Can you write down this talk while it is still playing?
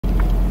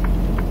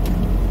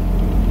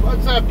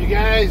What's up, you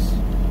guys?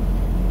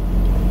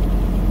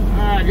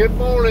 Good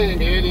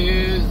morning. It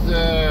is,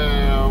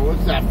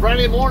 what's that,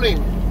 Friday morning.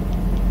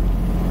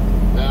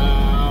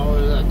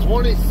 The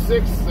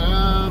 26th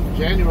of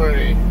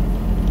January.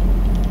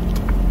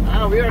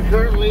 We are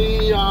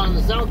currently on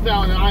the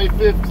southbound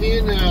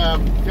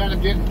I-15, kind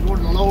of getting toward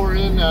the lower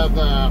end of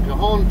the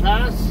Cajon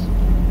Pass.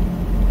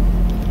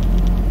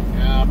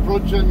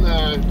 Approaching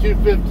the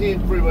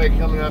 215 freeway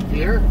coming up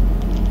here.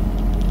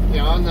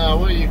 Yeah, on the,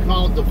 what you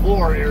call it,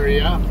 Detour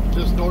area,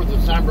 just north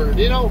of San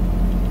Bernardino.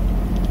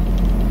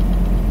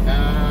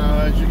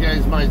 As you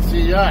guys might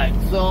see. Alright,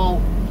 so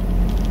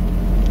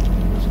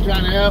it's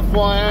kind of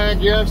FYI, I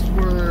guess,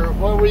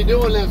 what are we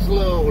doing this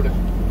load?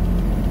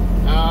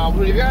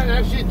 We got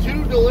actually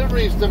 2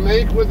 deliveries to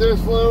make with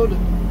this load.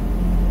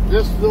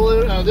 This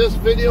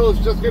video is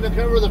just going to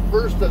cover the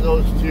first of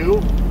those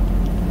 2.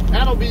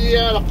 That'll be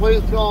at a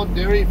place called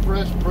Dairy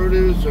Fresh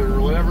Produce,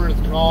 or whatever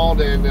it's called,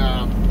 in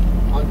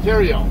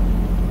Ontario.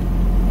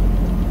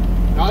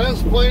 Now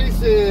this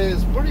place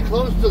is pretty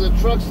close to the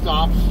truck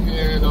stops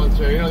in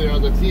Ontario. There are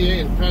the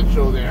TA and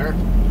Petro there.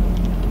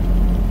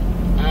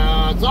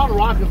 It's on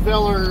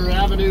Rockefeller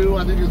Avenue,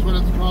 I think is what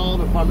it's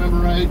called, if I remember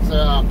right. It's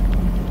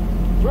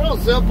real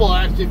simple,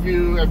 actually,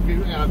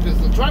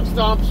 because the truck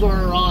stops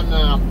are on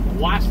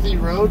Wasty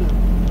Road.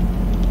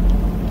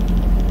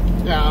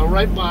 Yeah,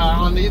 right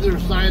on either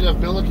side of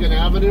Milliken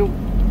Avenue.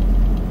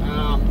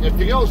 If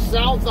you go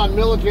south on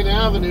Milliken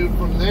Avenue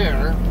from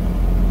there,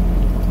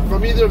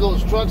 from either of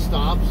those truck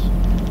stops,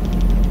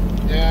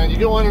 and you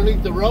go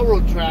underneath the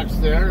railroad tracks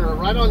there, or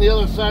right on the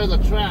other side of the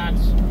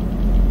tracks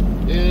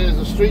is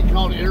a street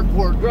called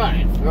Airport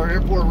Drive, or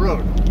Airport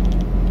Road.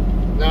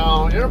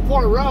 Now,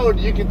 Airport Road,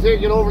 you can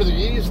take it over to the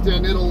east,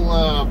 and it'll,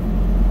 I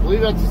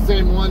believe that's the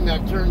same one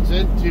that turns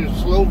into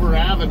Slover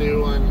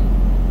Avenue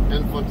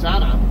in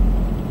Fontana.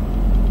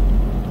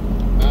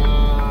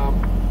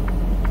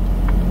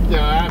 Yeah,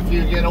 after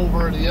you get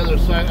over to the other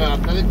side, I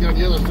think on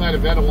the other side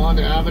of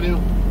Etowanda Avenue,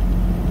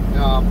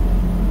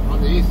 on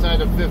the east side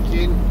of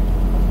 15.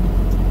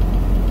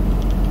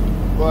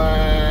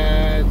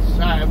 But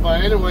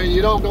anyway,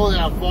 you don't go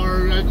that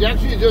far. You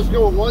actually just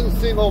go one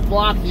single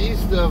block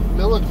east of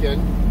Milliken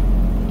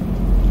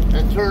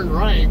and turn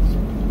right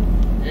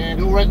and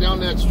go right down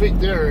that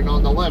street there, and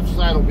on the left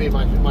side will be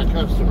my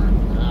customer.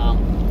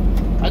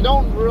 I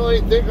don't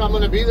really think I'm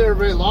going to be there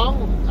very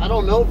long. I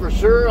don't know for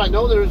sure. I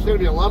know there's going to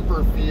be a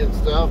lumper fee and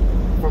stuff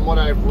from what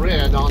I've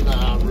read on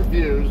the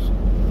reviews.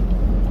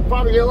 I'll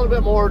probably get a little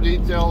bit more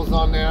details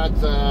on that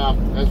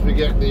as we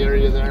get in the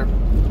area there.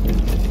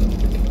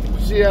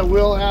 See, I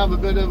will have a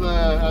bit of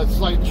a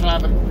slight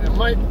traffic. It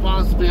might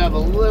possibly have a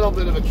little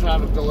bit of a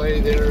traffic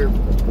delay there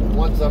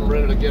once I'm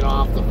ready to get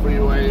off the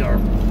freeway, or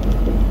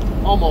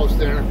almost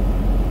there.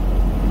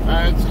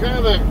 It's kind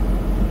of a...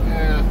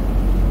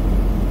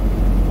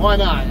 why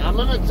not? I'm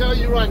going to tell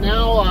you right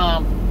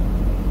now,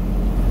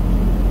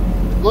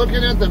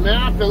 looking at the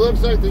map, it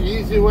looks like the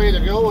easy way to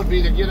go would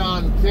be to get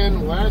on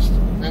 10 West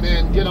and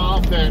then get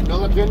off at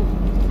Milliken.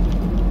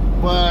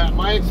 But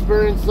my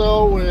experience,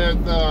 though,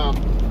 with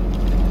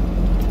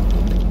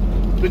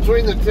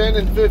between the 10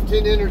 and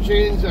 15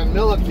 interchange and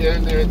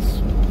Milliken, it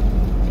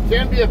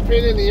can be a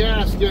pain in the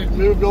ass getting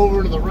moved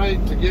over to the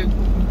right to get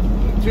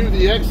to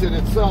the exit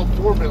itself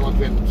for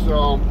Milliken.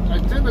 So I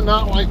tend to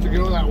not like to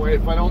go that way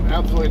if I don't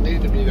absolutely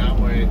need to be that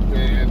way.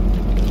 And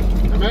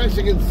I'm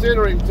actually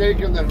considering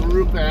taking the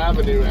Harupa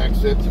Avenue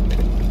exit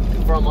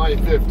from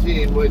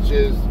I-15, which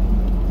is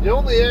the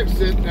only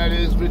exit that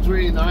is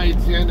between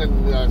I-10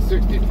 and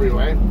 60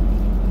 freeway.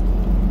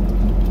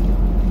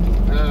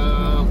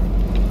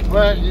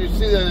 But you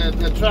see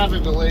the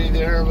traffic delay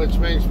there, which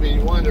makes me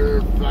wonder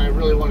if I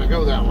really want to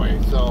go that way.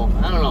 So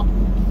I don't know.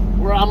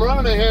 I'm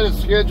running ahead of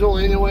schedule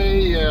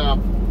anyway.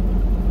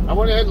 I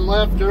went ahead and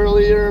left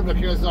earlier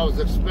because I was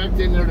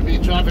expecting there to be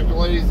traffic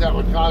delays that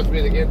would cause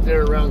me to get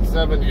there around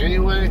 7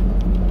 anyway.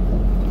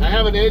 I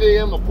have an 8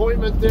 a.m.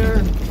 appointment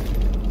there.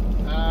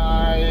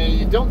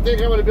 I don't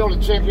think I'm going to be able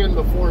to check in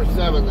before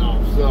 7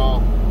 though,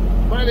 so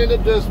might end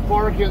up just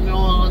parking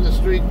on the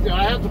street.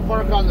 I have to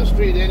park on the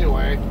street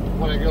anyway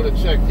when I go to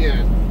check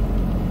in.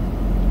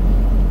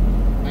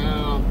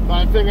 But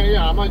I figure,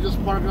 yeah, I might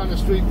just park on the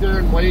street there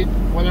and wait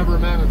whatever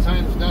amount of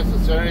time is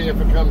necessary if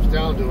it comes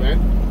down to it.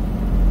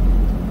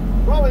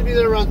 Probably be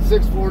there around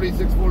 6:40,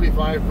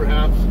 6:45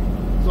 perhaps.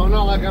 So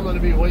not like I'm going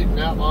to be waiting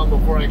that long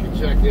before I can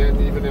check in,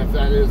 even if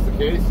that is the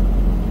case.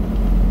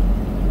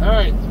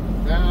 Alright,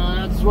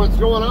 that's what's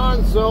going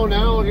on. So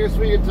now I guess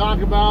we can talk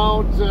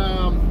about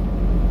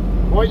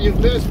what you've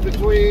missed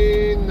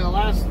between the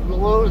last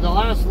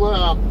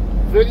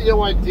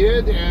video I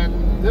did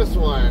and this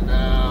one.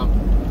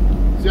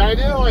 See, I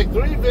did like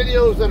 3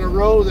 videos in a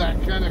row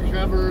that kind of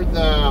covered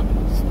the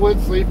split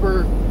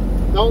sleeper.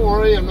 Don't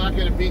worry, I'm not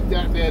going to beat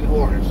that dead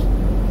horse.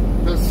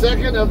 The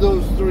second of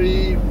those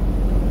 3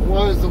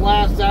 was the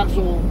last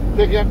actual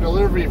pickup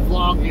delivery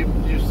vlog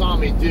you saw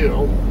me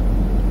do.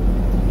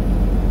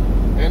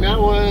 And that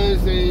was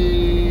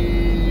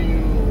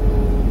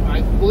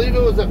I believe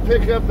it was a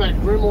pickup at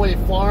Grimway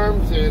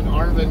Farms in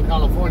Arvin,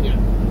 California.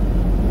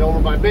 over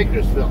by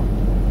Bakersfield.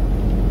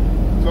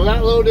 So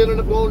that load ended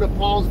up going to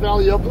Pauls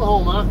Valley,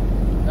 Oklahoma.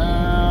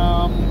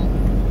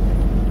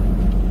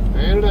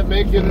 I ended up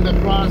making it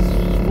across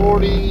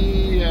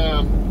 40,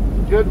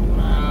 good,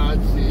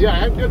 let's see, yeah, I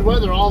had good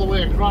weather all the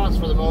way across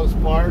for the most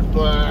part,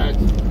 but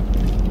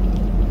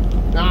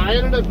now I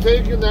ended up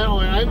taking that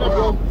one. I ended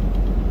up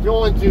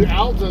going to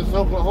Altus,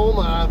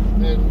 Oklahoma,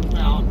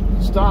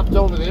 and stopped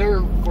over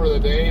there for the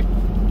day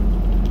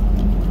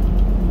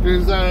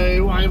because I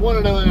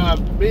wanted to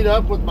meet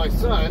up with my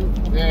son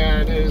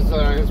and his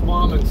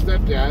mom and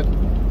stepdad.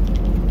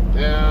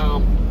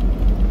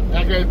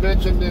 Like I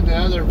mentioned in the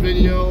other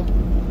video,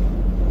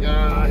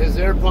 his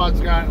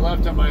AirPods got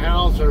left at my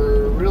house,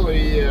 or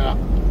really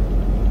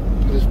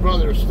his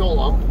brother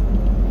stole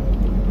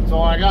them.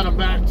 So I got them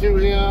back to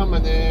him,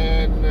 and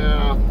then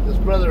his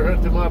brother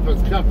hooked him up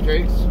with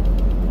cupcakes.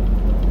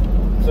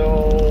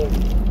 So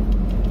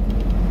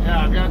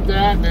yeah, I got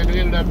that, and then we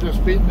ended up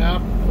just beating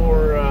up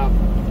for a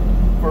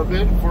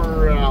bit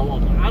for,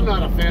 well, I'm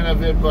not a fan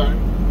of it, but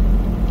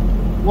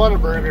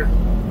Whataburger.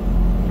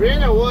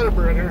 Being a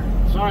Whataburger,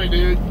 sorry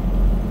dude,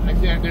 I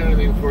can't do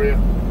anything for you.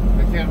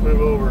 I can't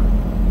move over.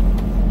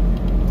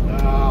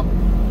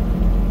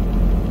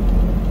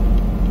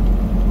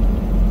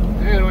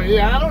 Anyway,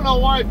 yeah, I don't know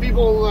why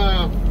people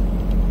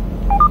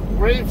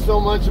rave so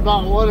much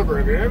about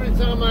Whataburger. Every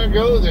time I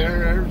go there,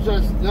 there's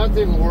just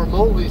nothing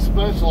remotely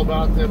special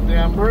about them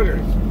damn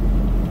burgers.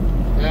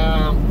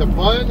 The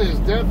bun is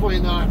definitely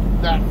not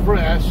that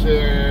fresh.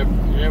 I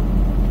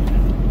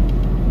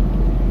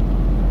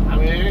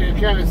mean, it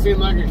kind of seemed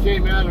like it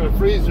came out of a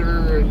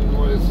freezer and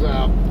was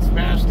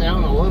smashed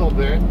down a little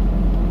bit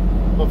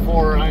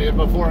before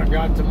it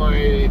got to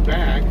my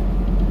bag.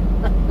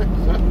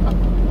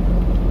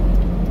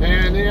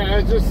 And yeah,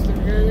 it's just,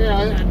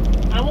 yeah,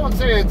 I won't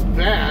say it's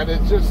bad.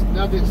 It's just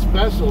nothing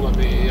special to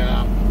me.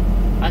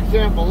 I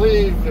can't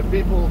believe that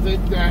people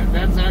think that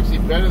that's actually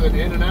better than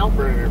In-N-Out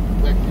Burger.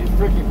 Like, are you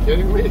freaking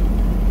kidding me?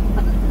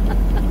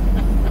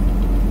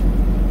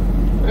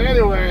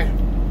 Anyway,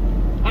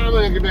 I'm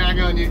gonna get back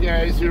on you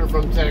guys here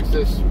from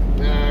Texas,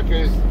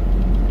 because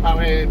I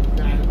mean,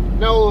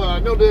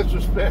 no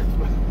disrespect,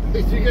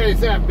 but you guys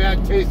have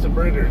bad taste in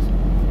burgers.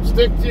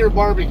 Stick to your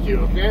barbecue,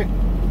 okay?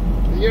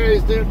 You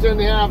guys do tend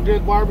to have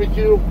good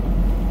barbecue,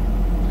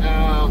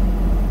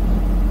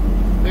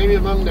 maybe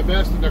among the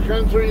best in the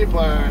country,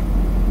 but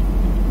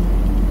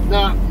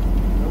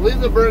leave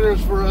the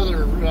burgers for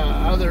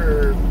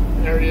other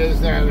areas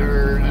that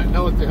are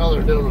know what the hell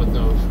they're doing with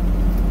those.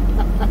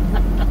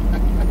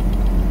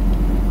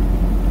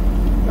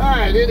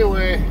 Alright,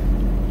 anyway,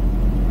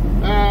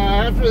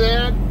 after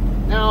that,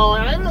 now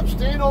I ended up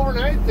staying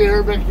overnight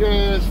there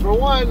because, for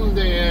one,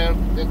 they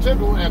took,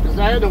 because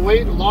I had to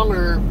wait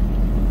longer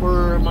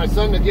for my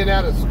son to get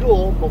out of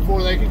school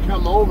before they could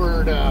come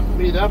over to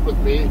meet up with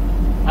me.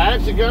 I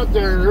actually got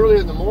there early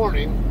in the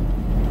morning,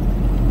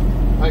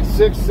 like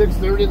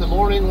 6:30 in the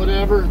morning,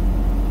 whatever,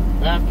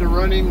 after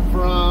running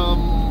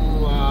from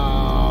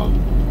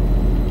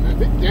I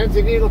think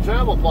Dancing Eagle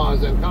Travel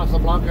Plaza in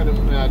Casablanca,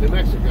 New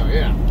Mexico,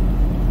 yeah.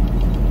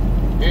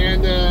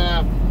 And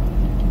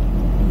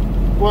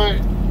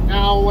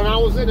now when I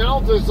was in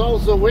Altus,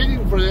 also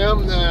waiting for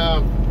them,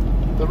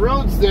 the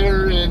roads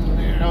there in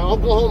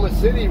Oklahoma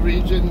City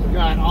region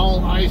got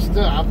all iced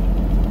up.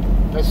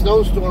 A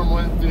snowstorm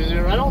went through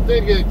there. I don't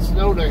think it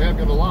snowed a heck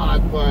of a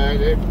lot, but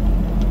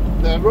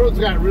the roads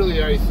got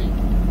really icy.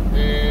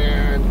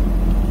 And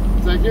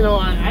it's like, you know,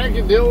 I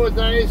can deal with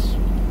ice,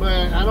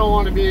 but I don't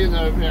want to be in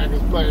the,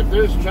 but if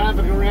there's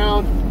traffic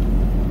around,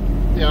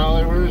 you know,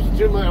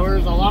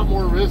 there's a lot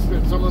more risk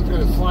that someone's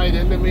going to slide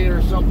into me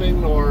or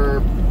something,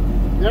 or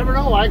you never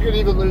know, I could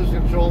even lose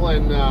control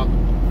and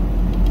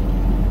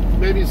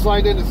maybe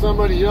slide into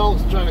somebody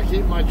else trying to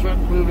keep my truck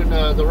moving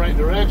the right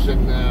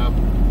direction.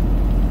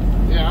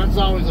 Yeah, that's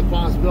always a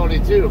possibility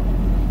too.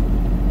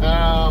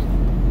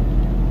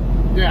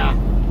 Yeah,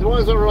 it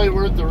wasn't really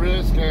worth the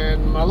risk,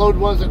 and my load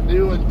wasn't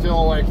due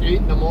until like 8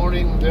 in the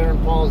morning there in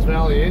Pauls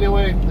Valley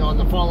anyway, on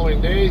the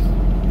following days.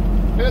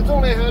 And it's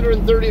only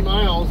 130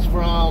 miles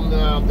from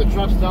the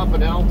truck stop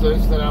in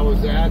Altus that I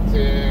was at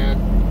in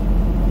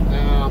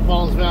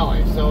Pauls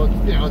Valley. So,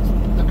 you know, it's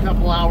a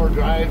couple-hour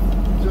drive,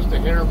 just a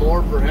hair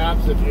more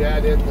perhaps if you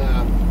add in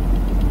the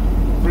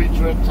free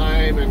trip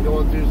time and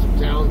going through some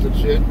towns and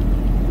shit.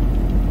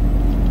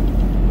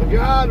 But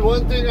God,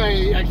 one thing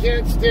I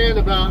can't stand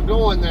about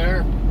going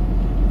there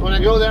when I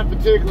go that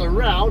particular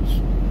route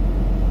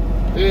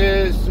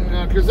is,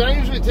 because I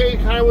usually take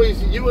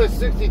highways US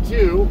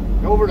 62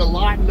 over to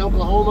Lawton,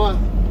 Oklahoma,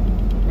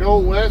 go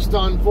west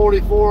on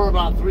 44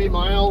 about 3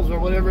 miles or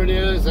whatever it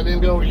is, and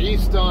then go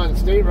east on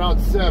State Route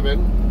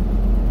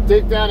 7,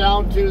 take that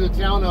out to the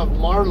town of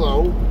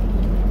Marlow,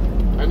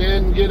 and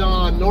then get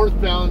on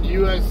northbound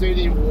US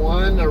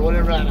 81 or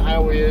whatever that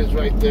highway is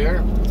right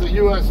there. It's a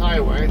US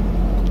highway.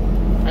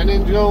 And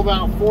then go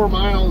about 4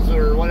 miles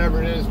or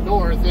whatever it is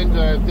north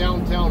into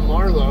downtown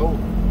Marlow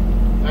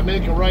and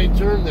make a right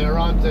turn there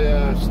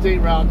onto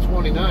State Route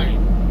 29.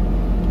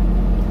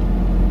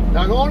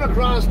 Now going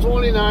across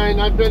 29,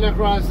 I've been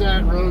across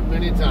that road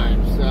many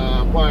times,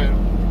 but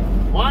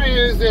why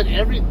is it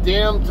every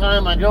damn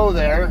time I go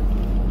there,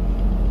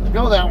 I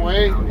go that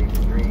way,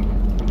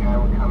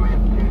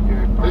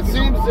 it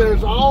seems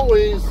there's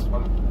always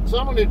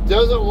someone who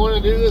doesn't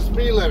want to do the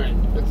speed limit.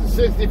 It's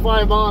a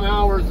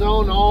 65-mile-an-hour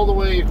zone all the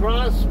way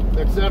across,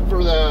 except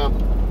for the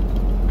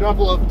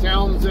couple of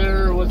towns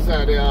there. What's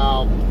that?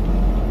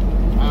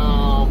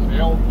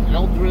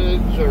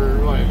 Eldridge or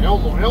what,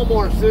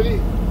 Elmore City?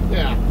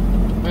 Yeah.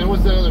 And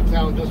what's that other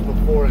town just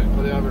before it?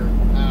 Whatever.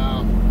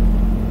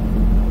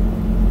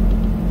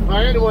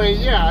 But anyway,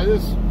 yeah,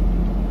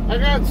 I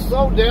got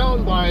slowed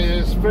down by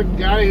this freaking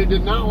guy who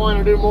did not want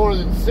to do more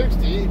than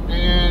 60.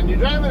 And you're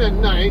driving at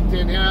night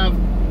and have,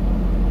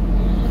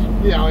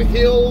 you know,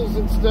 hills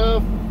and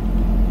stuff.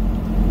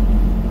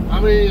 I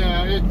mean,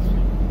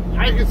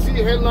 I could see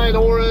headlight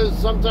auras.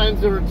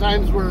 Sometimes there were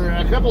times where,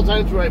 a couple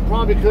times where I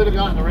probably could have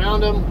gotten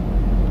around him,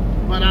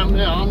 but I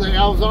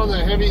was on the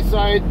heavy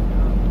side,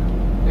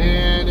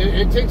 and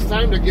it takes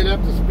time to get up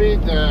to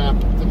speed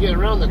to get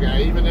around the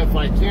guy, even if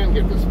I can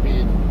get the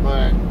speed.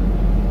 But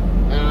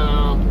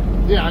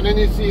yeah, and then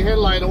you see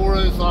headlight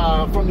auras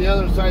from the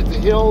other side of the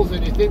hills,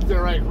 and you think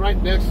they're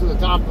right next to the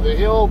top of the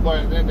hill,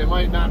 but then they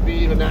might not be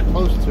even that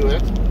close to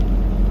it.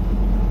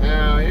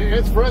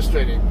 It's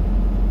frustrating.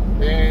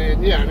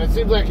 And yeah, and it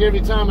seems like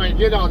every time I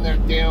get on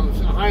that damn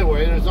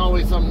highway, there's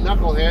always some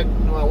knucklehead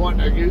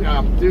wanting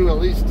to do at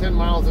least 10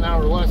 miles an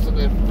hour less than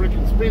the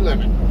freaking speed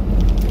limit.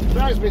 It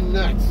drives me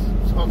nuts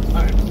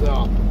sometimes,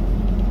 so.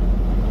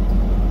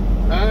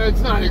 It's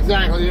not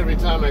exactly every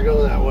time I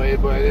go that way,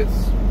 but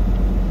it's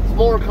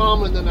more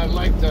common than I'd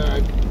like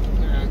to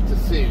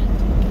see.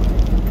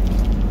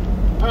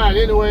 Alright,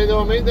 anyway,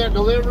 though, I made that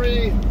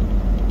delivery.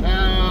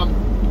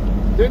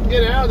 Didn't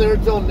get out of there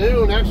until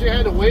noon. Actually, I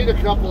had to wait a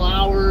couple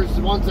hours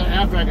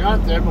after I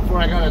got there before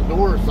I got a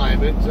door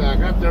assignment. I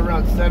got there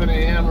around 7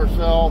 a.m. or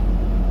so.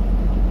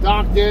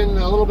 Docked in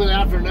a little bit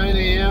after 9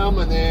 a.m.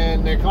 and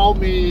then they called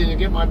me to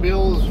get my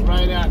bills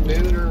right at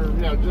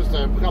noon, or just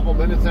a couple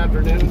minutes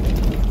after noon.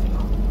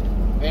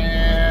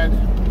 And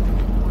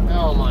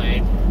oh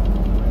my,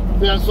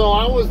 yeah. So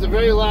I was the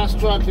very last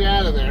truck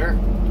out of there.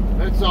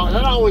 And so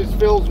that always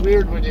feels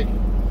weird when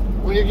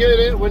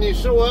you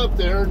show up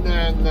there and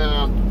then.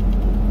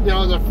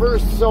 The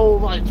first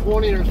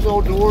 20 or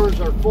so doors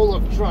are full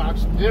of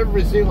trucks.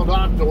 Every single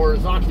dock door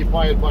is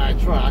occupied by a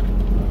truck.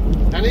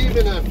 And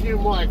even a few,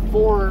 3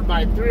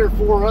 or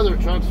 4 other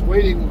trucks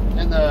waiting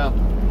in the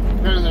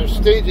kind of their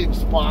staging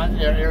spot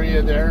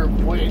area there,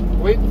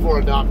 waiting for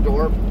a dock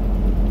door.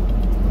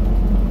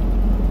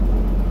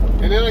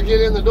 And then I get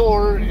in the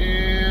door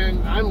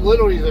and I'm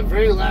literally the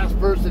very last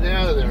person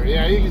out of there.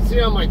 Yeah, you can see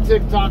on my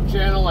TikTok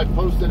channel, I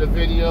posted a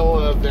video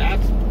of that.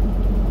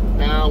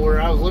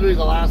 Where I was literally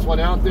the last one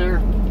out there.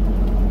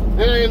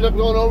 Then I ended up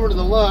going over to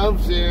the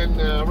Loves and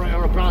right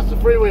across the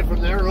freeway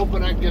from there,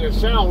 hoping I could get a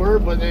shower,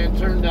 but then it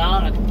turned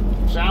out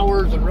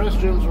showers and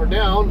restrooms were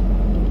down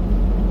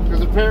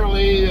because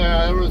apparently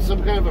there was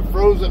some kind of a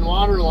frozen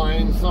water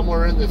line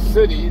somewhere in the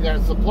city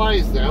that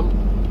supplies them.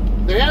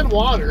 They had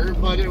water,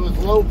 but it was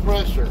low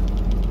pressure.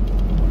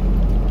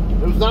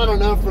 It was not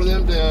enough for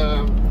them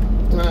to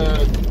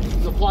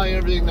supply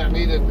everything that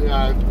needed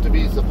to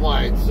be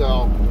supplied,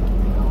 so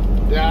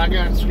yeah, I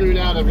got screwed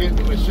out of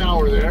getting my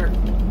shower there.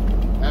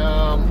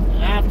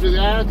 After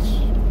that,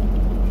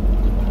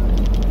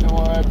 you know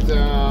what?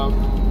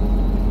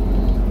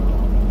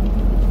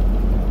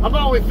 How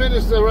about we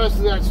finish the rest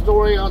of that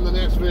story on the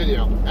next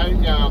video?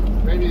 And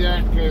maybe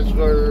that, because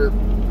we're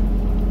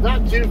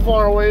not too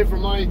far away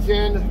from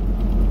I-10,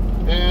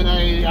 and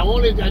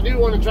I do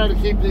want to try to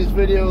keep these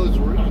videos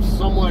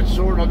somewhat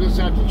short. I'll just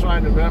have to try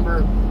and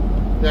remember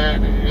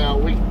that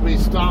we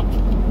stopped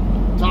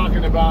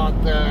talking about.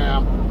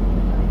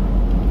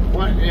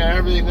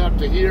 Everything up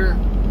to here.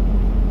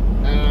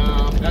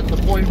 At the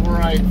point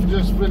where I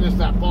just finished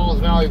that Falls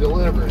Valley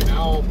delivery.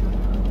 Now,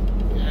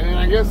 and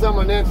I guess on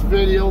my next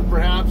video,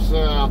 perhaps,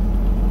 I'll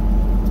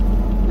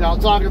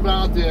talk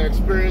about the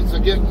experience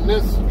of getting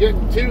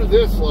to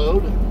this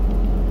load,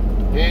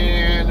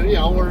 and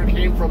where it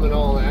came from and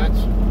all that.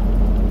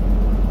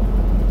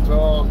 So,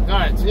 all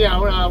right. So yeah,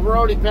 we're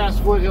already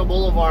past Foothill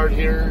Boulevard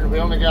here. We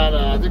only got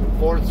I think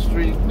 4th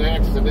Street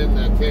next, and then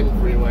the 10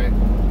 freeway.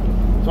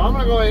 So I'm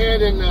going to go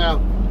ahead and,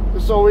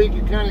 just so we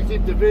can kind of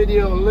keep the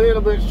video a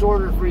little bit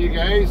shorter for you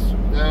guys,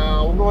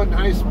 we'll go ahead and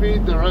high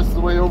speed the rest of the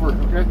way over,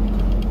 okay?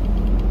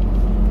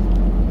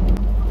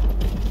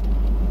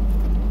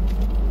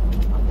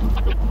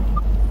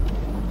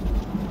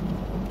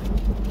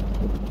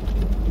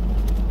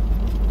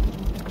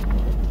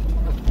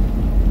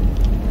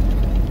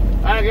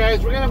 Alright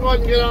guys, we're going to go ahead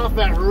and get off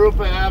at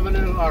Harupa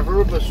Avenue, or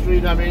Harupa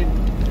Street, I mean.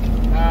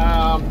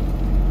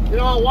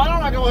 Why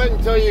don't I go ahead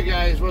and tell you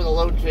guys where the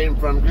load came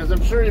from, because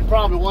I'm sure you're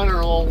probably wondering,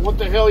 well, what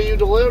the hell are you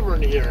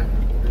delivering here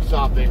or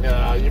something.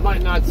 You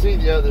might not see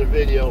the other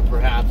video,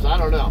 perhaps. I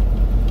don't know.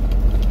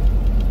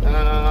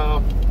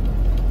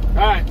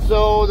 Alright,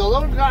 so the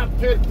load got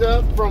picked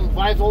up from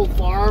Vital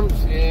Farms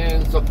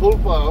in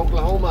Sapulpa,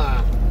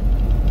 Oklahoma.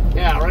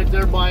 Yeah, right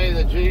there by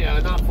the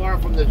not far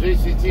from the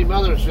JCT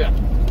mothership.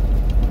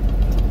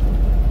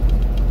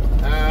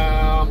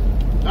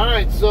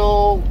 Alright,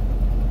 so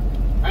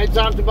I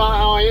talked about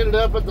how I ended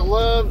up at the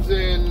Loves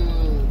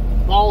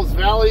in Falls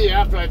Valley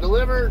after I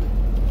delivered.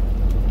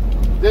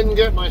 Didn't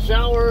get my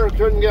shower,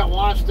 couldn't get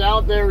washed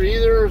out there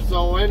either,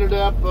 so I ended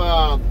up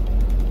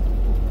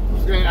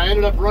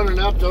running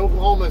up to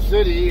Oklahoma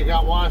City,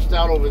 got washed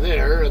out over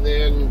there, and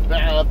then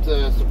back up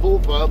to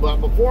Sapulpa. But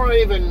before I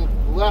even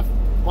left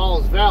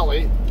Falls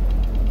Valley,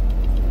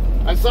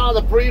 I saw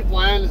the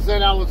pre-plan that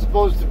said I was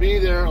supposed to be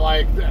there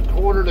like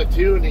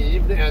 1:45 in the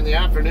evening, in the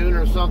afternoon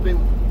or something,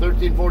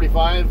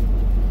 13:45,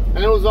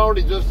 and it was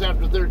already just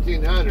after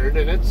 1300,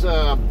 and it's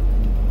a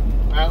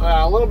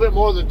little bit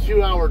more than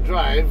 2-hour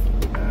drive.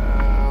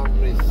 Let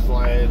me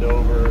slide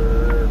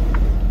over.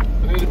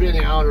 I need to be in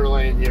the outer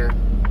lane here.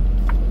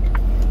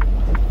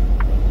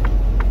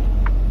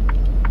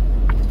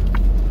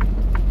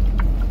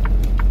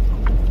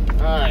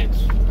 Alright,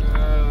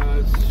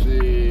 let's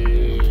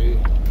see.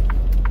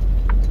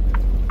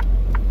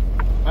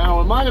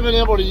 Now, we might have been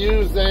able to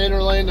use the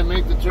inner lane to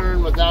make the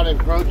turn without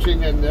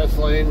encroaching in this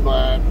lane,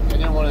 but I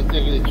didn't want to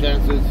take any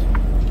chances.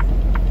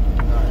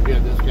 Alright,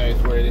 good, this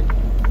guy's waiting.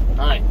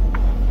 Alright.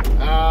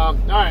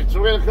 Alright, so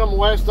we're going to come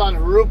west on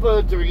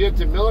Harupa till we get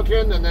to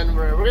Milliken, and then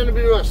we're going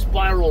to do a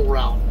spiral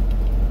route.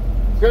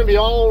 It's going to be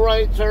all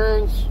right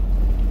turns.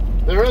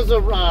 There is a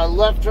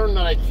left turn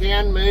that I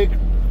can make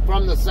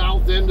from the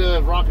south end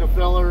of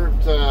Rockefeller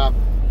to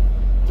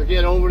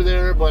get over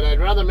there, but I'd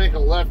rather make a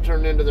left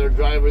turn into their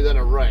driveway than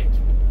a right.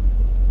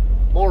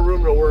 More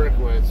room to work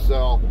with,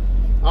 so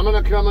I'm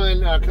gonna come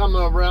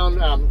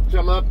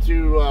up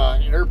to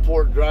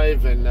Airport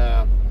Drive and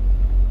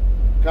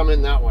come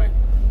in that way.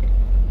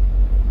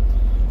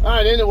 All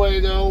right. Anyway,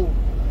 though,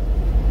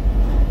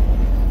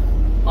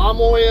 on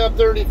my way up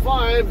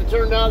 35, it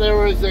turned out there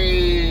was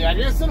I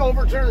guess an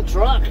overturned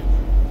truck.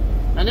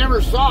 I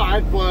never saw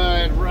it,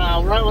 but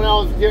right when I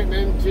was getting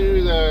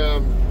into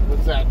the,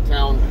 what's that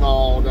town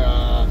called?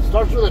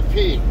 Starts with a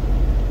P.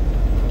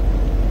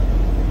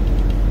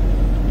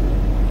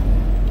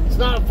 It's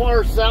not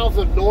far south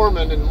of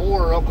Norman and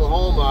Moore,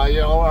 Oklahoma. You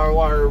know,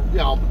 or you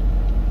know,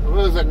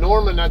 what is it?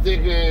 Norman, I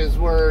think, is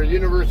where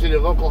University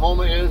of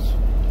Oklahoma is.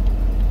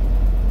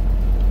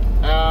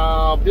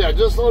 Yeah,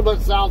 just a little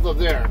bit south of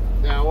there.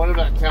 Now, whatever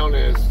that town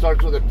is,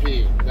 starts with a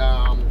P.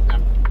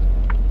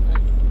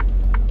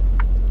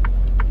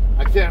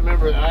 I can't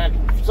remember.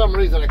 For some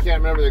reason, I can't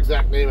remember the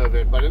exact name of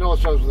it, but I know it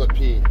starts with a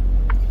P.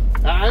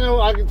 I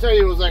know, I can tell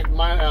you it was like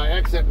my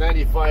exit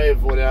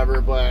 95,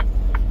 whatever, but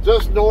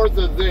just north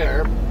of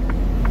there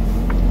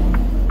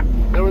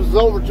was an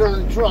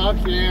overturned truck,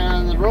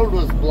 and the road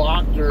was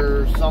blocked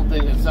or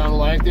something, it sounded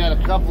like. They had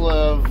a couple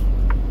of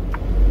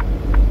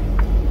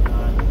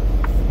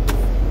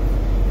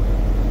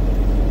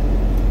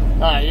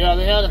yeah,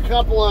 they had a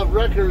couple of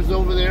wreckers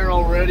over there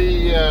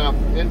already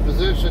in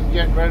position,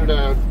 getting ready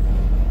to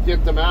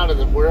get them out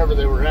of wherever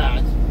they were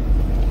at.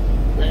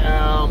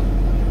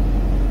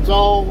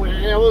 So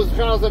it was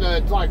causing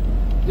it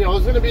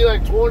was going to be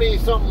like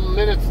 20-something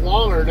minutes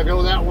longer to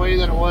go that way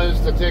than it was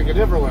to take a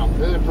different one.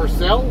 Is it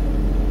Purcell?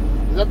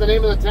 Is that the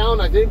name of the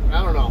town? I think.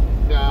 I don't know.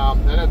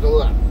 I'd have to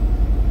look.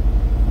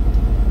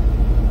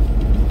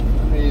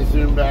 Let me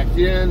zoom back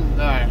in. All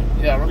right.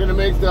 Yeah, we're going to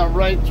make the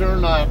right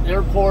turn on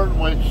Airport,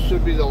 which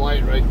should be the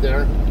light right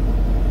there.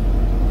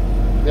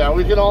 Yeah,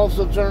 we can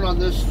also turn on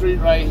this street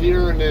right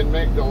here and then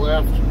make the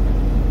left,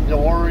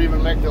 or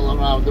even make the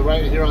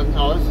right here on.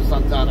 Oh, this is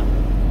Santana.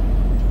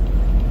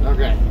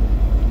 Okay.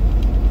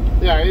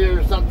 Yeah,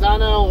 either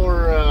Santana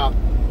or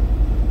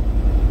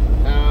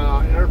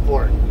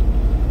Airport,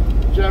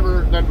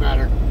 whichever, doesn't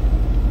matter.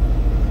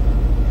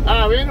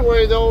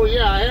 Anyway, though,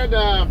 yeah, I had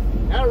to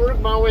work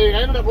my way.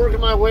 I ended up working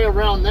my way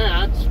around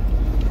that.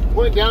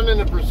 Went down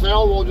into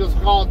Purcell, we'll just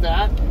call it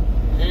that,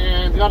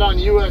 and got on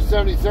US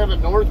 77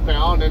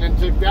 northbound, and then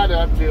took that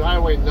up to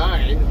Highway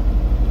 9.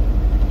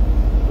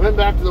 Went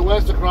back to the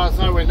west across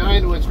Highway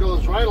 9, which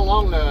goes right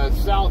along the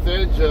south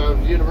edge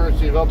of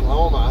University of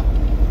Oklahoma,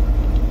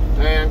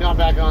 and got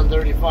back on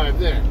 35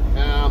 then.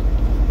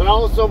 But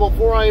also,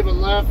 before I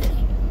even left,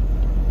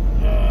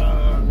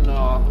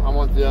 no, I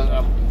want the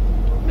other.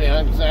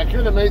 Man, I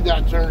could have made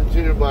that turn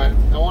too, but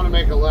I want to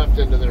make a left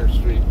into their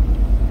street.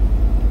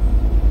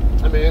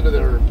 I mean, into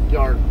their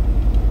yard.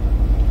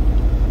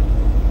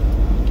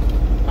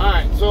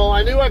 Alright, so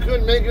I knew I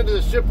couldn't make it to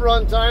the shipper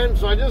on time,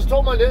 so I just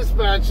told my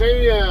dispatch,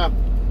 hey,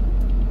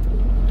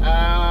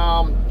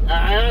 I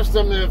asked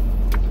them if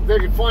they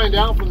could find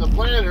out from the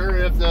planner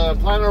if the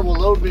planner will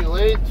load me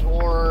late,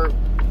 or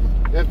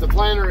if the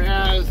planner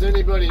has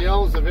anybody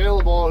else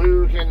available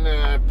who can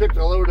pick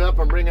the load up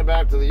and bring it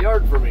back to the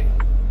yard for me.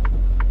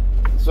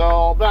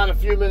 So about a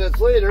few minutes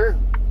later,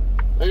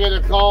 I get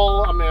a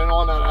call,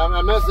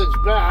 a message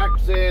back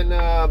saying,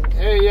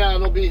 hey, yeah,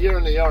 it'll be here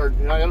in the yard.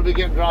 It'll be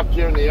getting dropped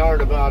here in the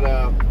yard about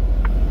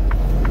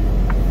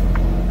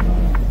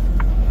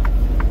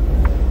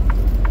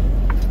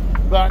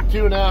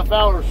 2.5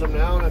 hours from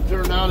now. And it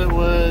turned out it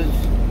was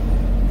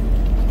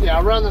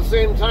yeah, around the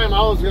same time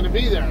I was going to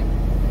be there.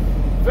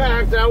 In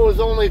fact, I was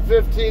only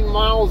 15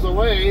 miles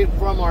away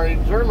from our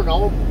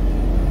terminal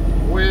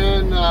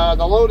when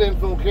the load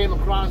info came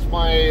across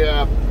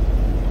my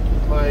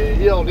my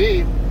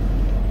ELD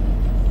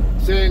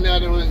saying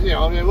that it was, you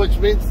know, which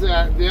means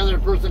that the other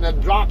person had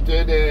dropped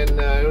it and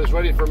it was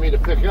ready for me to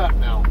pick up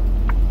now.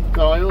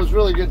 So it was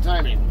really good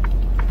timing.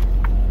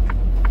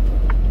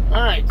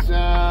 Alright,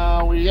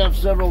 so we have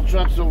several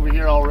trucks over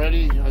here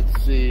already.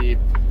 Let's see.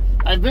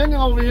 I've been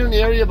over here in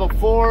the area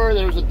before.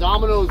 There's a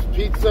Domino's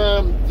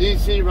Pizza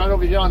DC right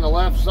over here on the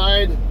left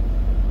side.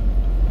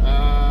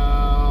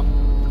 I'm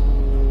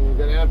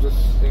gonna have to,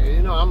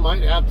 you know, I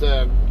might have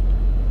to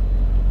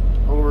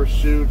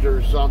overshoot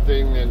or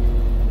something, and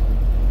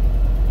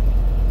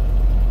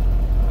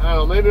I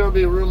don't know, maybe there'll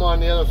be room on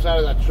the other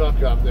side of that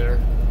truck up there.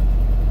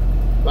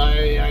 But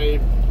I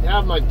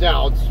have my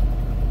doubts.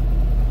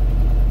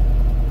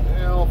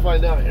 Yeah, we'll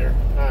find out here.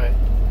 Alright.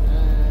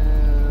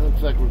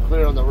 Looks like we're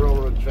clear on the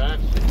railroad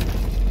tracks.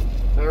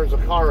 There's a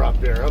car up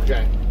there.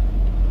 Okay.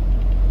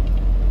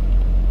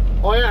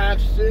 Oh yeah,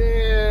 actually,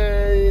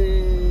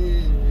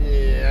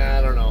 yeah,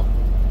 I don't know.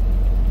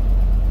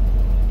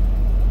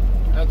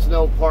 That's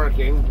no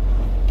parking.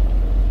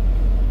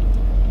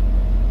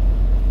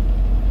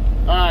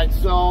 Alright,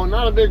 so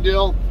not a big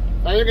deal.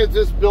 I think it's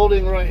this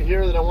building right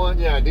here that I want.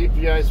 Yeah,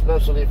 DPI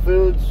Specialty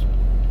Foods.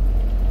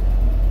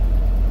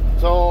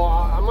 So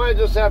I might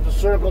just have to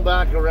circle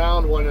back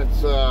around when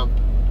it's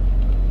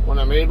when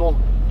I'm able.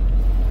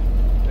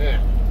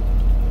 Yeah.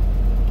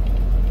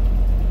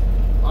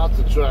 Lots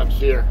of trucks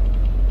here.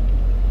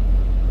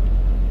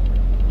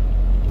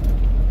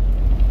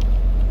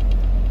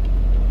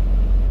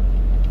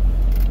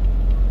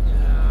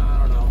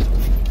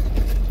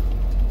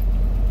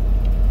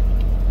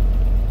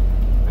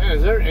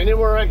 Is there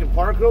anywhere I can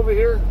park over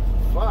here?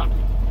 Fuck.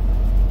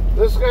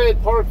 This guy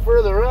had parked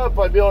further up,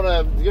 I'd be able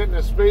to get in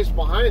a space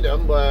behind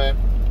him, but...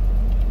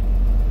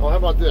 Oh, how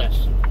about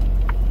this?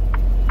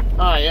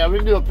 Alright, yeah, we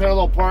can do a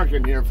parallel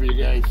parking here for you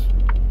guys.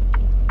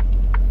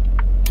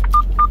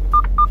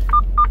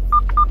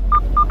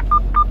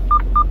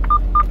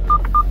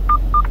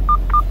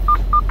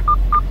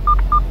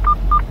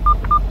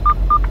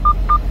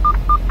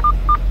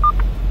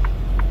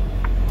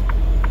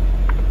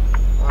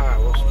 Alright,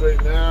 we'll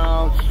straighten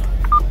out.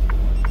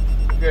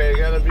 Okay, you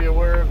gotta be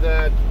aware of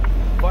that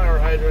fire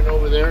hydrant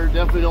over there.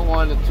 Definitely don't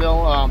want to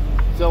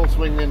tail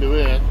swing into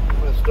it. I'm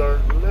gonna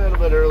start a little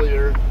bit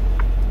earlier.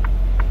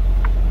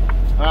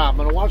 I'm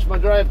gonna watch my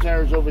drive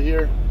tires over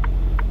here.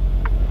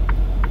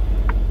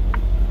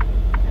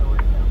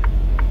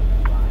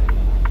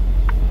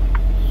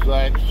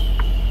 Six.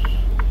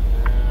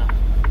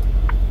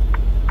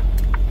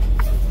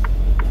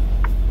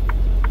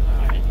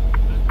 Alright.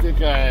 I think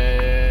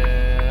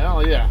oh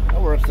yeah,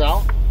 that works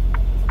out.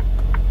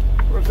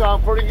 Works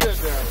out pretty good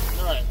there.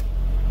 Alright.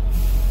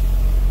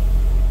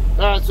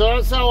 Alright, so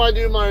that's how I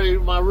do my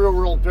real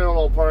world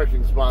parallel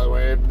parkings, by the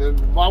way.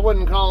 I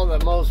wouldn't call it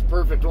the most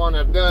perfect one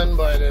I've done,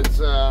 but it's,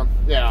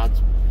 yeah,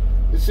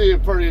 you see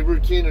it pretty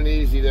routine and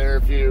easy there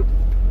if you,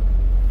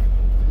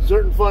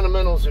 certain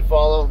fundamentals you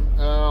follow.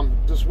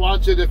 Just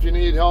watch it if you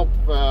need help,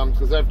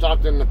 because I've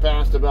talked in the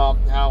past about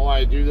how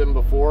I do them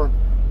before.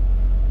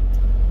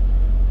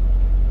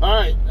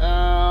 Alright,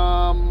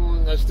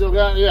 I still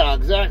got, yeah,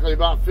 exactly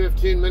about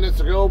 15 minutes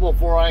to go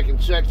before I can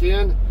check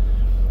in.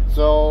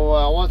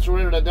 So once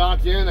we're ready to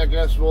dock in, I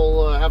guess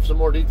we'll have some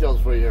more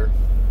details for you here.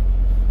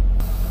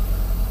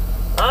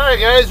 Alright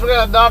guys, we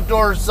got a dock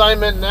door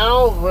assignment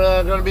now.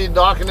 We're going to be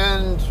docking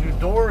into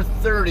door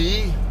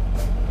 30.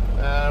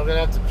 We're going to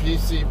have to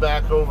PC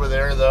back over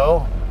there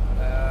though.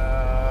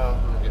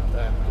 Let me get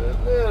back to a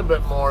little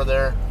bit more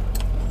there.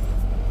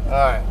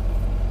 Alright,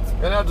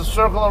 going to have to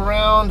circle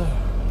around.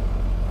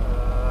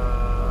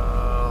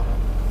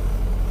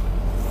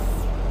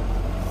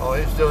 Oh,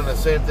 he's doing the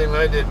same thing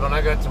I did when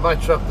I got to my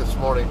truck this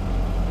morning.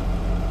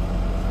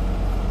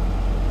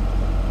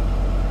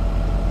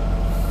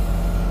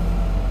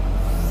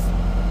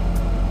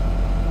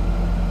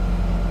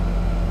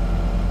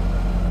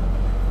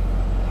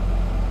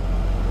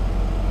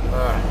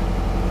 Alright.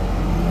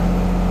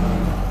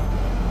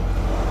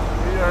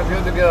 We are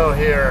good to go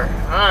here.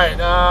 Alright,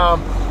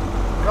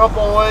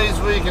 couple ways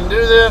we can do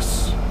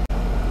this.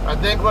 I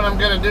think what I'm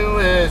going to do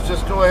is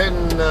just go ahead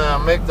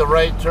and make the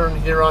right turn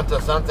here onto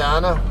Santa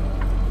Ana.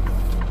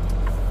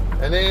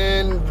 And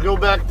then go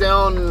back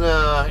down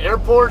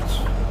Airport.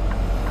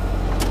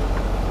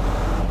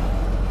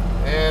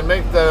 And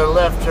make the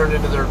left turn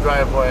into their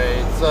driveway.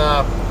 It's,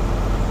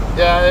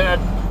 yeah,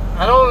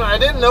 I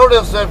didn't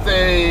notice if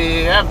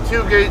they have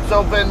two gates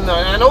open.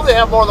 I know they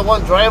have more than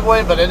one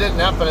driveway, but I didn't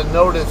happen to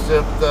notice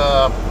if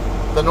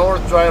the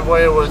north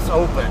driveway was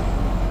open.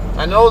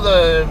 I know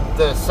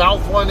the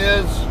south one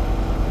is,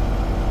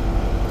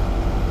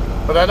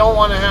 but I don't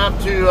want to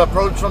have to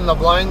approach from the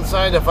blind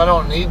side if I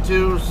don't need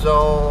to.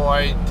 So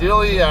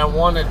ideally, I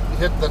want to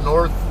hit the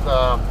north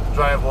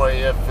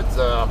driveway if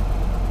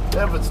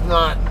it's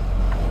not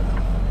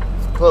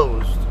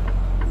closed.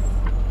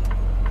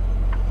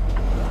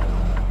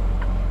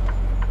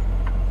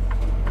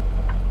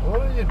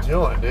 you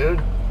doing,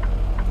 dude?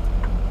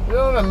 You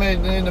don't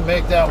need to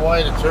make that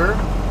wide a turn.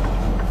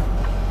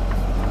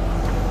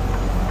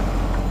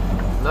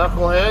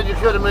 Knucklehead, you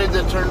could have made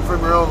that turn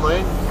from your own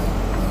lane.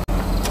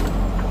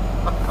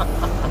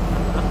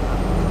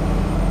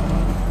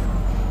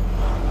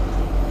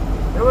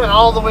 It went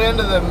all the way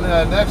into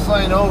the next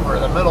lane over,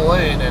 the middle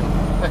lane, and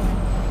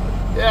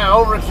yeah,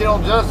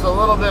 overkill just a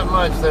little bit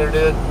much there,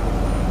 dude.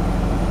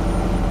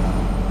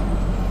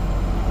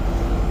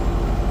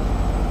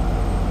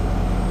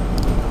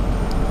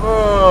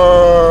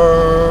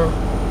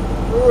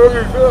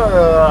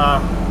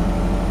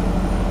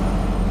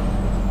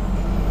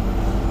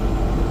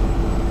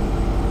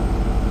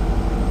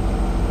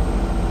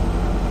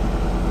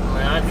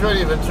 I could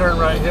even turn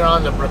right here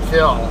on the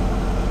Brickhill.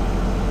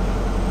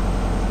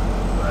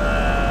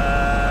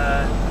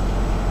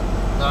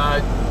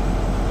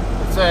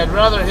 I'd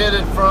rather hit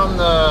it from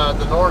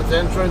the north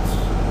entrance.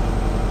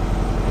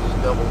 Let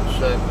me double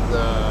check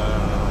the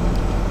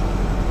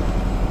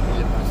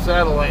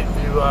satellite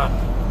view up.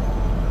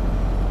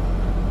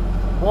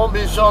 Won't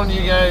be showing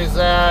you guys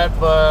that,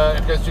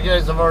 but because you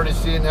guys have already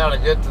seen how to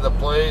get to the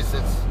place.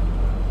 It's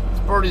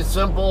pretty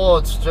simple.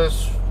 It's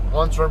just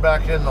once we're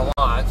back in the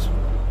lot.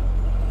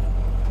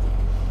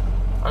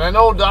 And I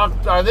know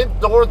I think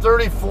door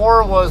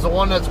 34 was the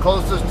one that's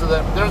closest to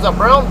the... There's a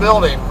brown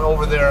building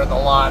over there in the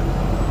lot.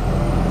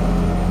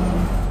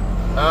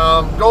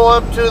 Go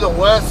up to the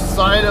west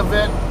side of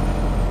it.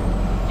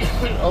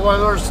 Well,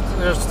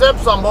 there's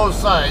steps on both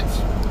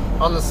sides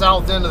on the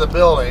south end of the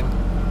building.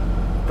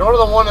 Go to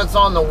the one that's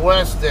on the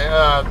west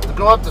end.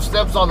 Go up the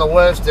steps on the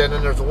west end,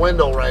 and there's a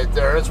window right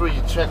there. That's where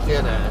you check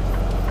in at.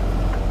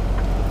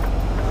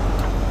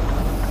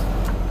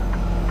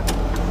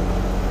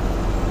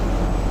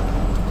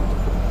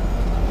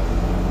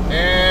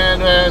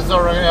 And as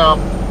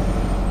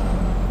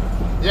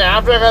yeah,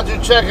 after I got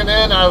through checking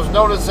in, I was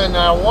noticing,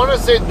 I want to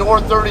say door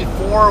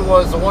 34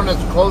 was the one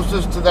that's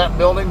closest to that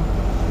building.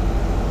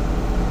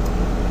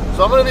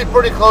 So I'm going to be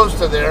pretty close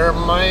to there.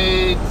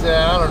 Might,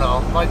 I don't know,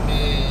 might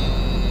be,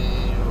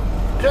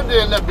 could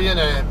end up being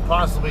a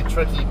possibly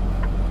tricky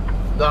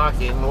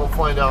docking. We'll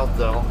find out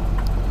though.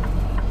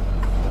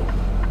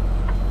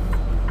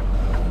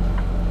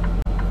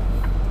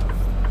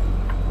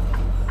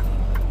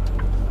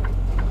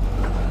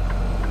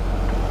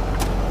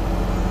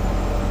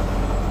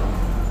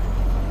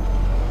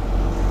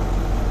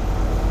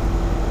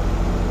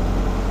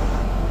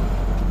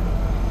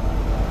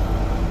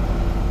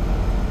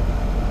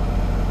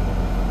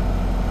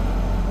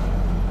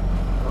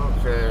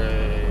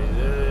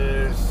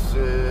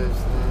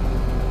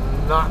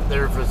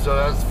 So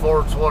that's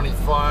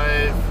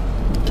 425.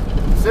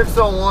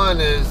 601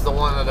 is the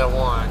one that I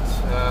want.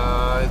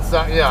 It's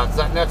that, yeah, it's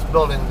that next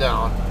building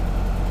down.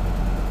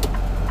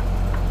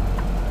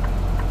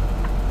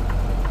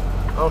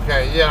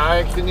 Okay, yeah,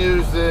 I can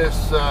use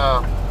this.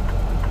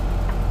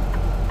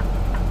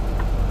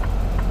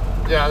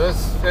 Yeah,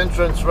 this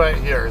entrance right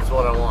here is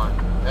what I want.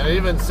 And it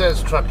even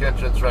says truck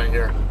entrance right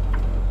here.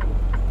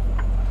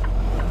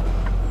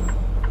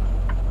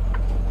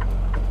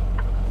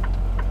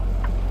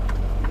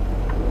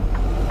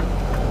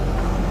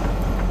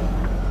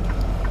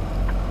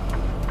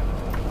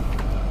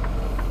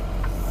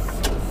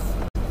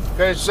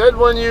 Okay, it said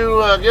when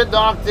you get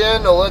docked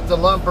in to let the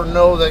lumper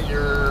know that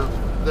you're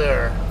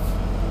there.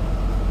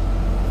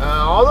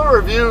 All the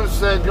reviews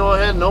said go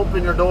ahead and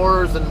open your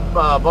doors and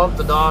bump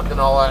the dock and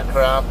all that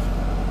crap.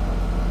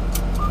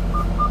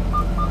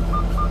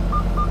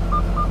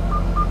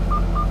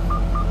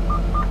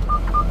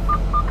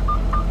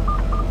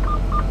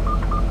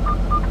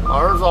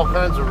 Oh, there's all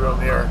kinds of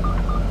room here.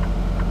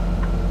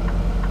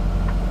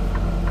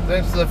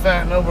 Thanks to the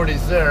fact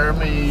nobody's there,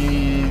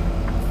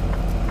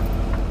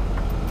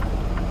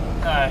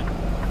 Alright,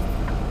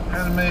 I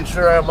gotta make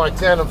sure my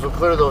tandems will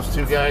clear those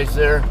two guys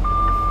there.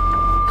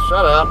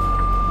 Shut up.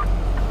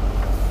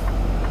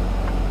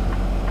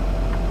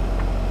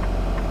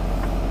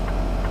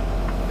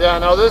 Yeah,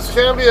 now this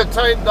can be a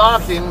tight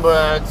docking,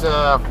 but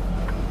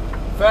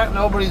in fact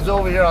nobody's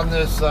over here on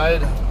this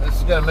side. This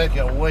is gonna make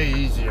it way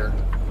easier.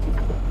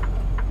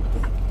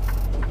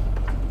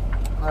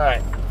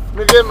 Alright, let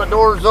me get my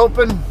doors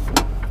open.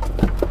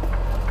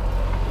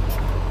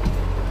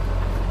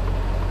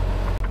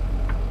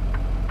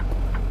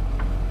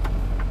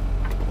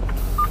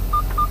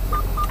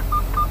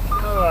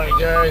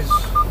 Guys,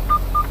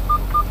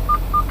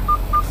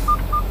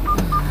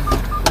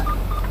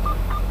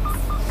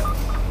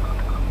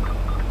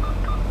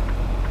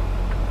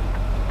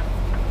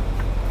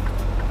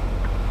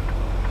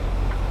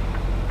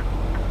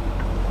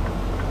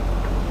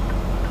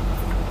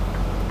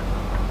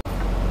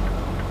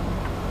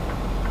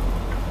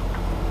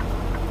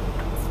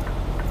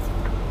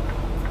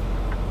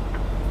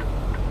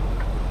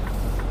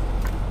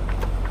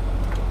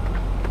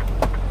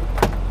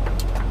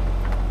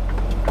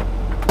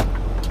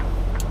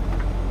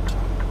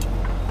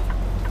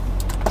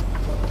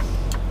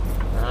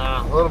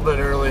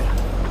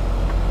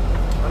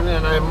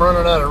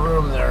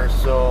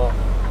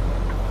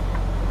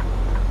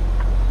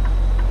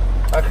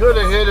 could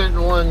have hit it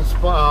in one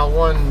spot,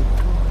 one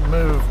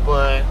move,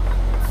 but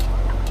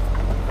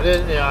I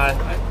didn't.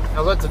 Yeah, I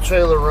let the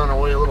trailer run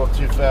away a little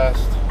too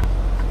fast.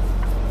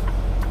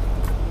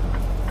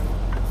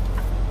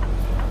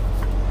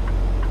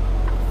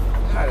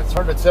 God, it's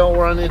hard to tell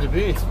where I need to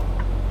be.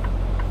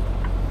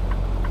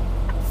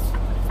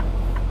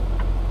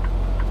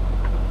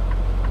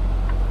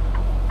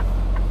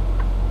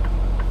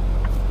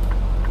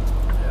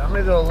 Yeah, I'm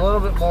gonna go a little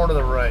bit more to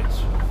the right.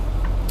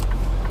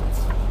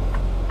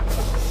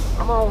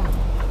 I'm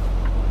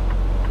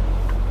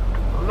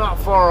not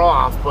far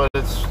off, but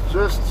it's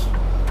just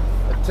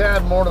a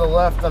tad more to the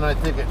left than I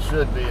think it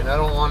should be, and I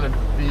don't want to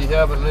be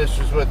having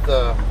issues with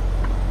the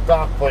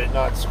dock plate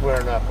not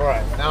squaring up.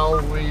 Alright, now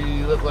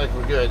we look like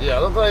we're good. Yeah,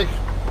 look like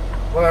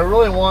what I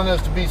really want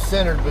is to be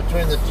centered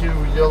between the two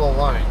yellow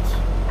lines.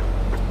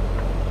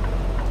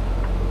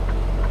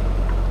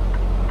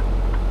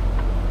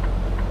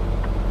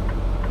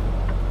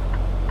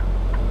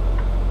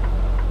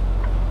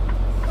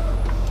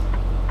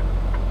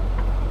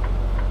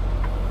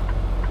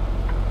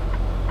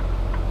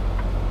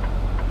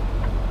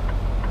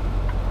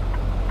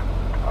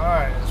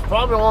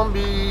 Probably won't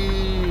be,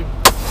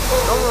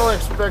 I don't really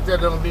expect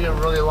that it'll be a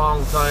really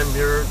long time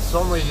here. It's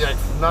only like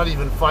not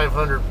even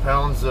 500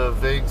 pounds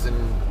of eggs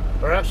and,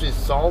 or actually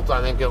salt,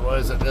 I think it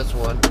was at this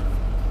one.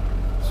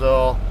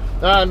 So,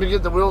 let me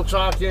get the wheel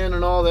chock in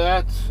and all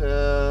that.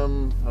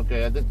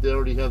 Okay, I think they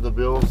already have the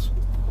bills.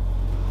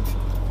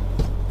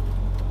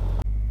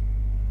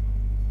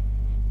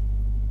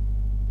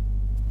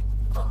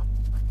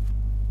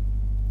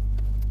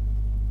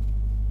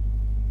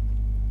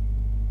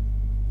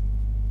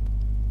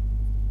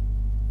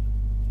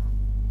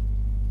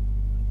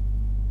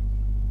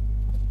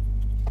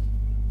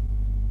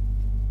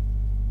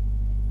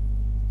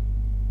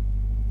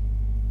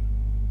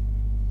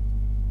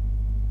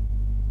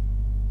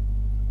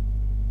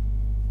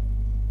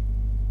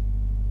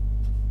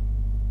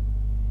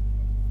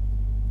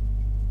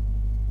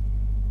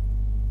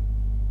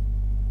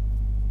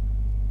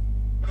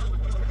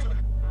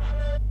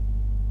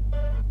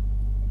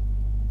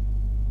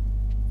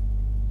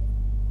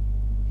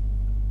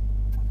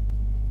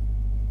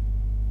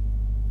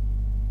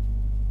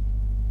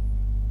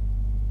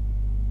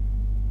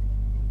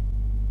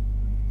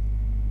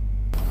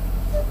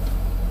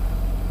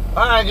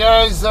 Alright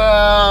guys,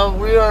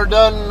 we are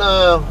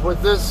done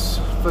with this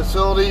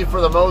facility for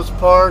the most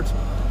part.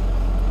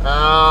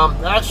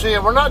 Actually,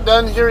 we're not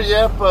done here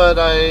yet, but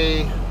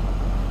I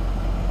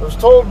was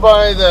told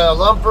by the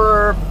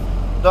lumper,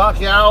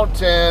 dock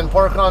out and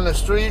park on the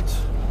street.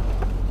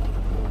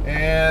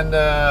 And,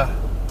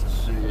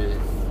 let's see.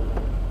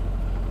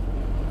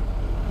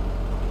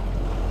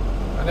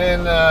 And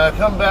then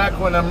come back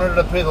when I'm ready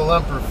to pay the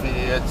lumper fee.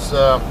 It's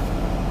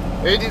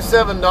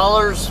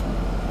 $87.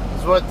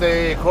 What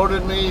they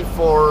quoted me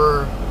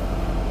for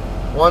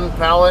one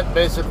pallet,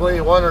 basically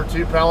one or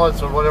two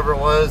pallets or whatever it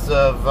was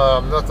of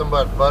nothing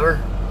but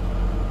butter.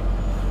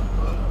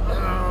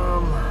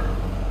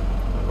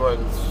 Go ahead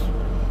and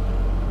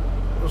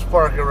just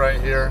park it right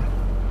here.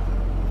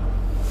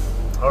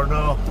 Or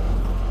no,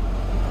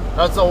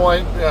 that's a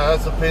white, yeah,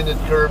 that's a painted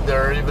curb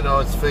there, even though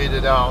it's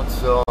faded out.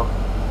 So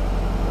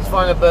let's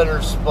find a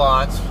better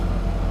spot.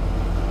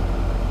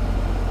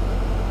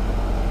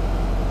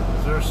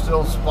 There's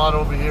still a spot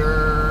over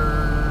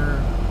here.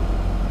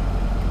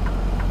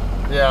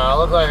 Yeah, it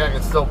looks like I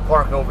can still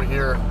park over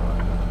here.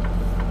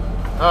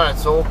 Alright,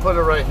 so we'll put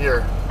it right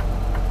here.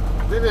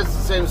 I think it's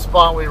the same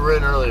spot we were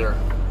in earlier.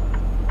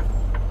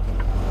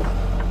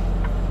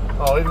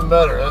 Oh, even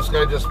better. This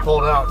guy just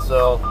pulled out,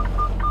 so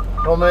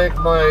it'll make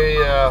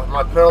my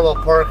my parallel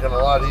parking a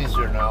lot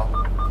easier now.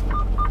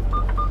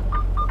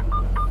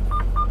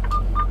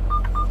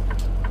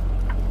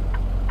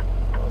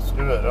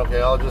 Good.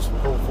 Okay, I'll just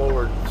pull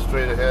forward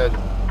straight ahead.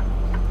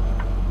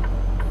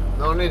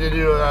 No need to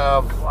do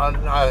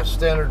a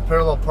standard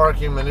parallel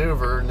parking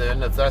maneuver, and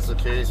then if that's the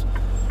case.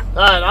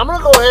 Alright, I'm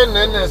gonna go ahead and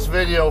end this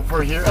video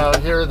for here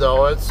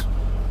though. Let's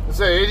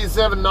say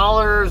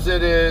 $87.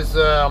 It is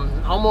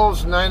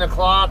almost 9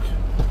 o'clock.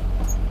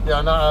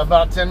 Yeah,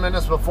 about 10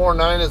 minutes before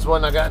 9 is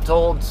when I got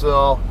told.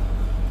 So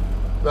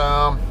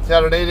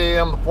had an 8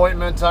 a.m.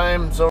 appointment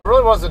time, so it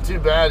really wasn't too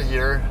bad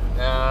here.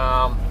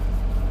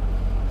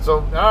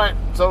 So, alright,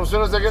 so as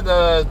soon as I get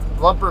the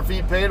lumper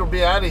fee paid, we'll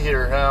be out of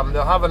here.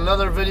 They'll have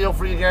another video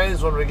for you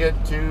guys when we get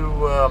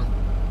to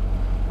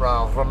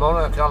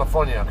Ramona,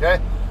 California, okay?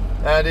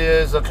 That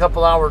is a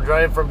couple-hour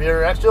drive from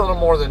here. Actually, a little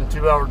more than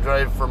 2-hour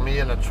drive for me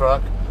in a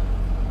truck.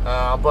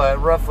 But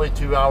roughly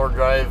 2-hour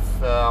drive.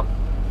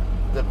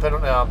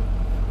 Depending on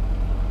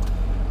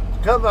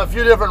a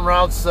few different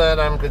routes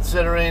that I'm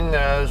considering.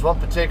 There's one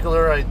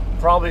particular I'm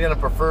probably going to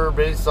prefer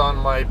based on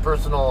my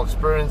personal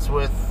experience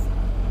with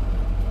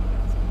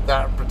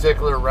that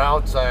particular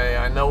route.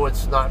 I know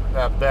it's not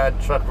a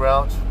bad truck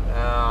route.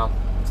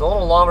 It's a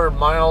little longer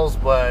miles,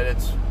 but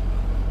it's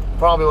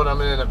probably what I'm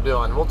going to end up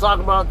doing. We'll talk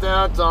about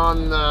that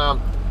on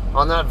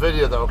that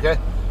video though, okay?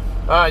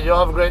 Alright, y'all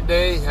have a great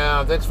day.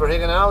 Thanks for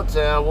hanging out.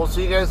 We'll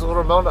see you guys in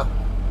Ramona.